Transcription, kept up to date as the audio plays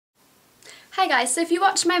Hi guys, so if you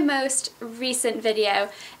watched my most recent video,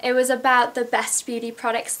 it was about the best beauty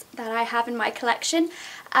products that I have in my collection.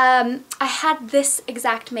 I had this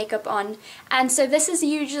exact makeup on, and so this is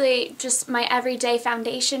usually just my everyday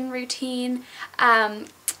foundation routine, and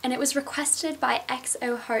it was requested by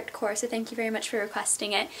XO Hardcore, so thank you very much for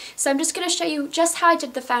requesting it. So I'm just going to show you just how I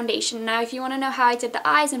did the foundation. Now if you want to know how I did the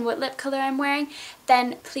eyes and what lip colour I'm wearing,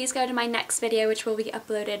 then please go to my next video, which will be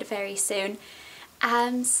uploaded very soon.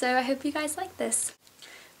 So I hope you guys like this.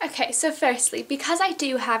 Okay, so firstly, because I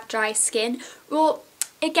do have dry skin, well,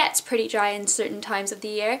 it gets pretty dry in certain times of the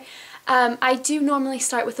year. I do normally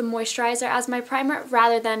start with a moisturizer as my primer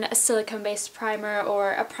rather than a silicone based primer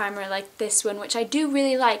or a primer like this one, which I do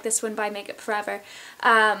really like, this one by Makeup Forever.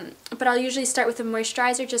 But I'll usually start with a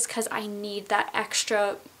moisturizer just because I need that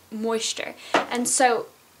extra moisture. And so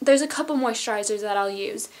there's a couple moisturizers that I'll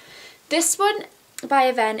use. This one by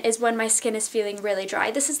Aven is when my skin is feeling really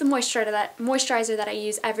dry. This is the moisturizer that I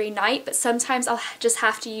use every night, but sometimes I'll just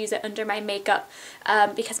have to use it under my makeup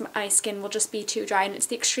because my skin will just be too dry, and it's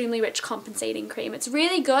the Extremely Rich Compensating Cream. It's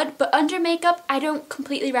really good, but under makeup I don't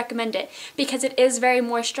completely recommend it because it is very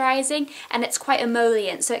moisturizing and it's quite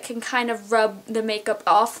emollient, so it can kind of rub the makeup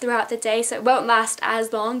off throughout the day, so it won't last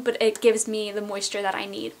as long, but it gives me the moisture that I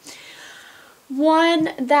need. One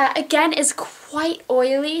that again is quite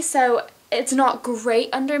oily, so it's not great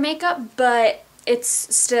under makeup, but it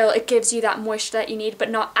gives you that moisture that you need, but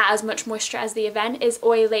not as much moisture as the Aven, is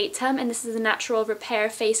Oilatum, and this is a natural repair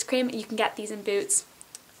face cream. You can get these in Boots,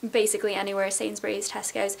 basically anywhere, Sainsbury's,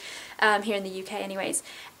 Tesco's, here in the UK anyways.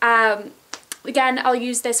 Again, I'll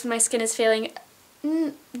use this when my skin is feeling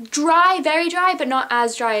dry, very dry, but not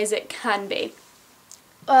as dry as it can be.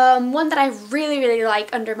 One that I really like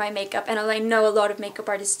under my makeup, and I know a lot of makeup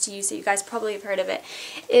artists use, so you guys probably have heard of it,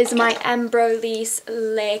 is my Airbrushed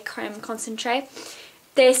Le Creme Concentrate.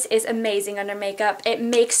 This is amazing under makeup. It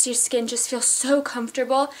makes your skin just feel so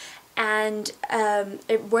comfortable, and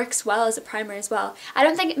it works well as a primer as well. I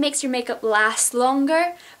don't think it makes your makeup last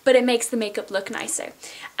longer, but it makes the makeup look nicer.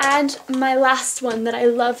 And my last one that I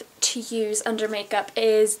love to use under makeup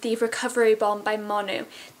is the Recovery Balm by Monu.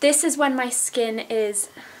 This is when my skin is,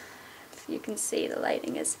 if you can see, the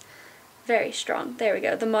lighting is very strong. There we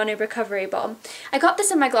go, the Monu Recovery Balm. I got this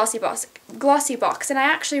in my glossy box, and I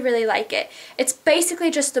actually really like it. It's basically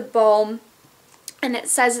just a balm, and it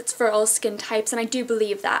says it's for all skin types, and I do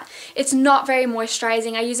believe that. It's not very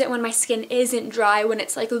moisturizing. I use it when my skin isn't dry, when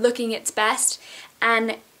it's like looking its best,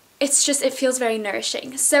 and it feels very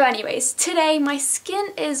nourishing. So anyways, today my skin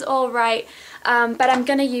is alright, but I'm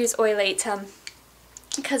gonna use Oilatum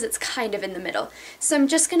because it's kind of in the middle. So I'm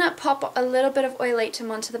just gonna pop a little bit of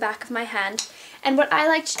Oilatum onto the back of my hand, and what I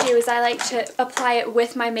like to do is I like to apply it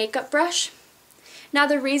with my makeup brush. Now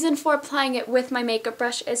the reason for applying it with my makeup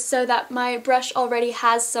brush is so that my brush already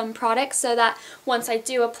has some product, so that once I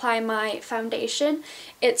do apply my foundation,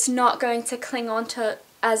 it's not going to cling on to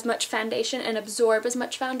as much foundation and absorb as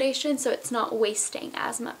much foundation, so it's not wasting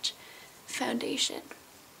as much foundation.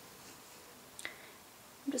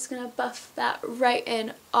 I'm just going to buff that right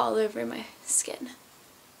in all over my skin.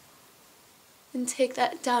 And take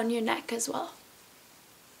that down your neck as well.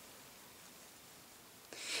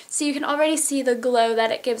 So you can already see the glow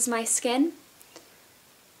that it gives my skin,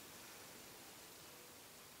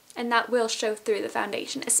 and that will show through the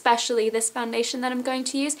foundation, especially this foundation that I'm going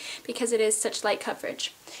to use because it is such light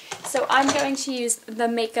coverage. So I'm going to use the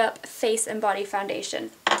Makeup Face and Body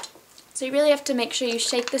Foundation. So you really have to make sure you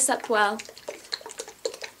shake this up well.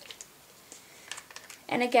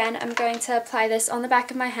 And again, I'm going to apply this on the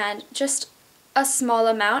back of my hand, just a small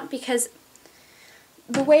amount, because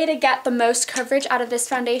the way to get the most coverage out of this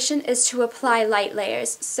foundation is to apply light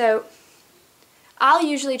layers. So I'll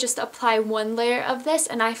usually just apply one layer of this,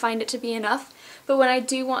 and I find it to be enough. But when I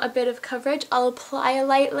do want a bit of coverage, I'll apply a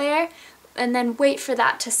light layer and then wait for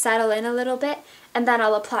that to settle in a little bit, and then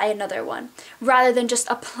I'll apply another one. Rather than just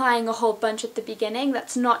applying a whole bunch at the beginning,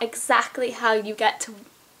 that's not exactly how you get to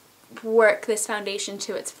work this foundation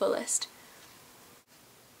to its fullest.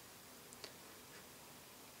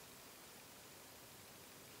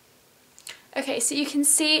 Okay, so you can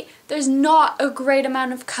see there's not a great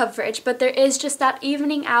amount of coverage, but there is just that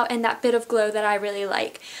evening out and that bit of glow that I really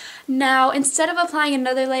like. Now, instead of applying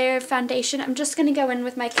another layer of foundation, I'm just going to go in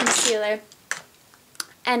with my concealer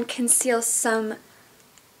and conceal some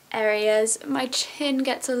areas. My chin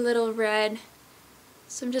gets a little red,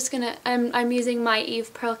 so I'm just going to, I'm using my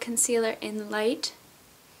Eve Pearl Concealer in Light.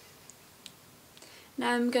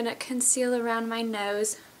 Now I'm going to conceal around my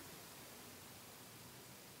nose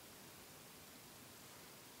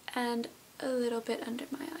and a little bit under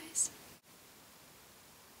my eyes.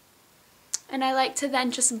 And I like to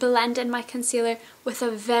then just blend in my concealer with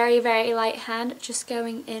a very, very light hand, just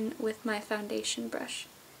going in with my foundation brush.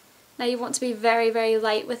 Now you want to be very, very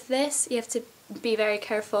light with this. You have to be very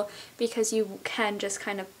careful because you can just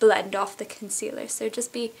kind of blend off the concealer. So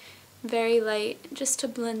just be very light just to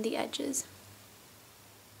blend the edges.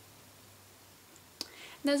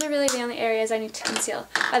 And those are really the only areas I need to conceal.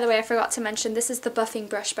 By the way, I forgot to mention, this is the buffing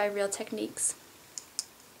brush by Real Techniques.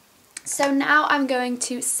 So now I'm going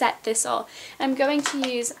to set this all. I'm going to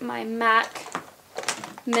use my MAC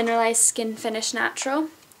Mineralized Skinfinish Natural,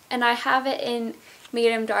 and I have it in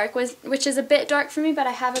medium dark, which is a bit dark for me, but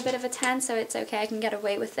I have a bit of a tan, so it's okay, I can get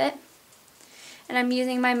away with it. And I'm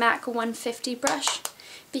using my MAC 150 brush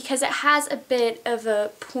because it has a bit of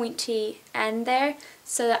a pointy end there,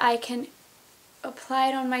 so that I can apply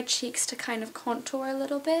it on my cheeks to kind of contour a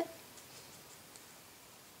little bit.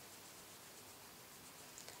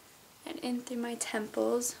 And in through my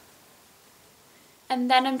temples. And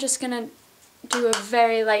then I'm just going to do a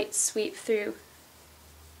very light sweep through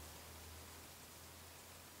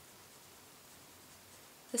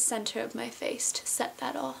the center of my face to set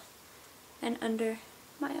that all, and under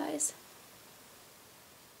my eyes.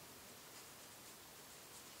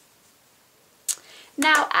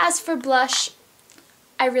 Now as for blush,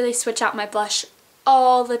 I really switch out my blush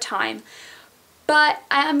all the time. But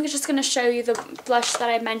I'm just going to show you the blush that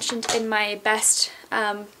I mentioned in my best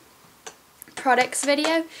products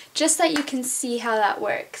video, just so that you can see how that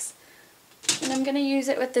works. And I'm going to use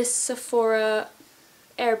it with this Sephora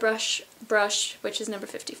Airbrush brush, which is number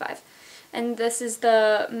 55. And this is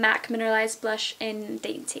the MAC Mineralized blush in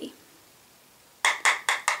Dainty.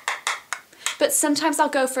 But sometimes I'll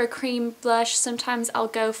go for a cream blush, sometimes I'll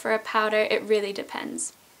go for a powder. It really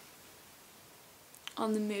depends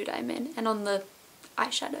on the mood I'm in and on the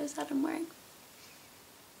eyeshadows that I'm wearing.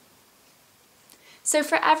 So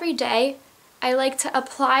for every day, I like to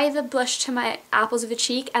apply the blush to my apples of the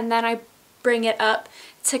cheek, and then I bring it up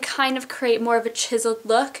to kind of create more of a chiseled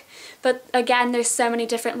look. But again, there's so many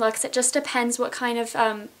different looks. It just depends what kind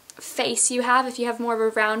of face you have. If you have more of a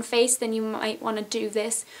round face, then you might want to do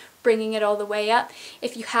this, bringing it all the way up.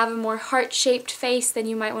 If you have a more heart-shaped face, then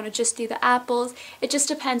you might want to just do the apples. It just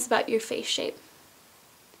depends about your face shape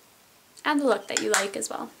and the look that you like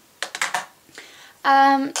as well.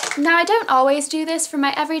 Now I don't always do this for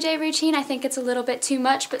my everyday routine. I think it's a little bit too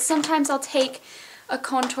much, but sometimes I'll take a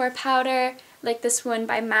contour powder like this one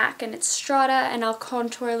by MAC, and it's Strata, and I'll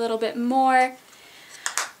contour a little bit more.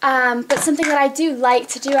 But something that I do like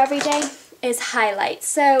to do every day is highlight.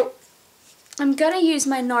 So I'm going to use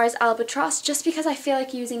my NARS Albatross just because I feel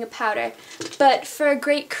like using a powder. But for a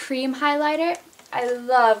great cream highlighter, I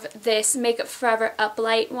love this Makeup Forever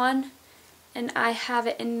Uplight one, and I have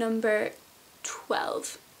it in number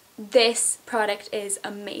 12. This product is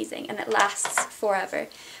amazing and it lasts forever.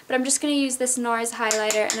 But I'm just going to use this NARS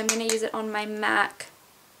highlighter, and I'm going to use it on my MAC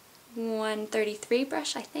 133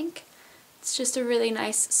 brush, I think. It's just a really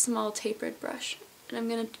nice small tapered brush, and I'm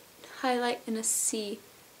going to highlight in a C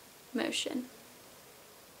motion.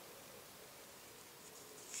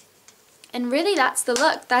 And really that's the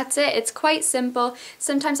look, that's it. It's quite simple.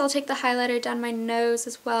 Sometimes I'll take the highlighter down my nose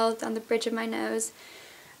as well, down the bridge of my nose.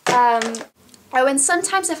 Oh, and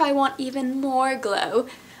sometimes if I want even more glow,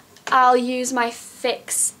 I'll use my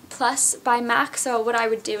Fix Plus by MAC. So what I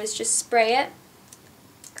would do is just spray it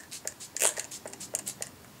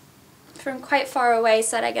from quite far away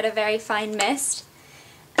so that I get a very fine mist.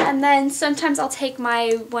 And then sometimes I'll take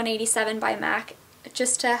my 187 by MAC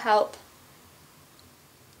just to help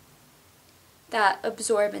that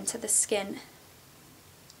absorb into the skin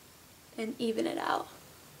and even it out.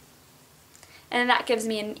 And that gives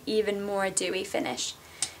me an even more dewy finish.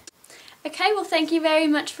 Okay, well thank you very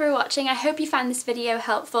much for watching. I hope you found this video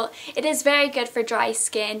helpful. It is very good for dry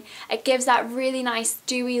skin. It gives that really nice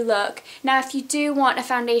dewy look. Now if you do want a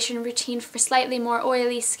foundation routine for slightly more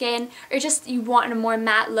oily skin, or just you want a more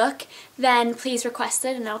matte look, then please request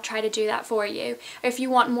it and I'll try to do that for you. Or if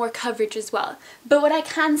you want more coverage as well. But what I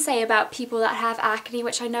can say about people that have acne,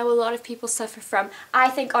 which I know a lot of people suffer from, I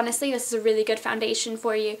think honestly this is a really good foundation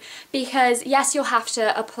for you, because yes, you'll have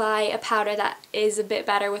to apply a powder that is a bit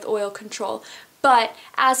better with oil control. But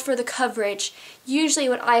as for the coverage, usually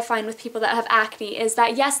what I find with people that have acne is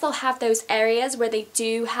that yes, they'll have those areas where they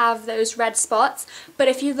do have those red spots, but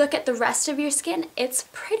if you look at the rest of your skin, it's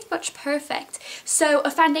pretty much perfect. So a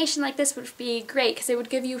foundation like this would be great because it would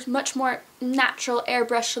give you much more natural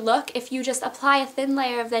airbrush look if you just apply a thin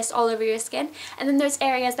layer of this all over your skin, and then those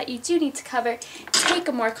areas that you do need to cover, take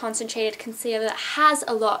a more concentrated concealer that has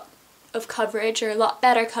a lot of coverage, or a lot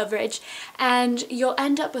better coverage, and you'll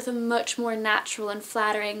end up with a much more natural and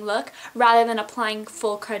flattering look rather than applying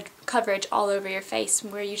full coverage all over your face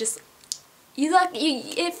where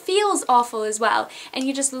it feels awful as well, and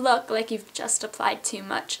you just look like you've just applied too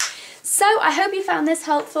much. So I hope you found this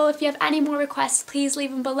helpful. If you have any more requests, please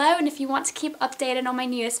leave them below, and if you want to keep updated on my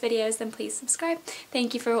newest videos, then please subscribe.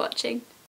 Thank you for watching.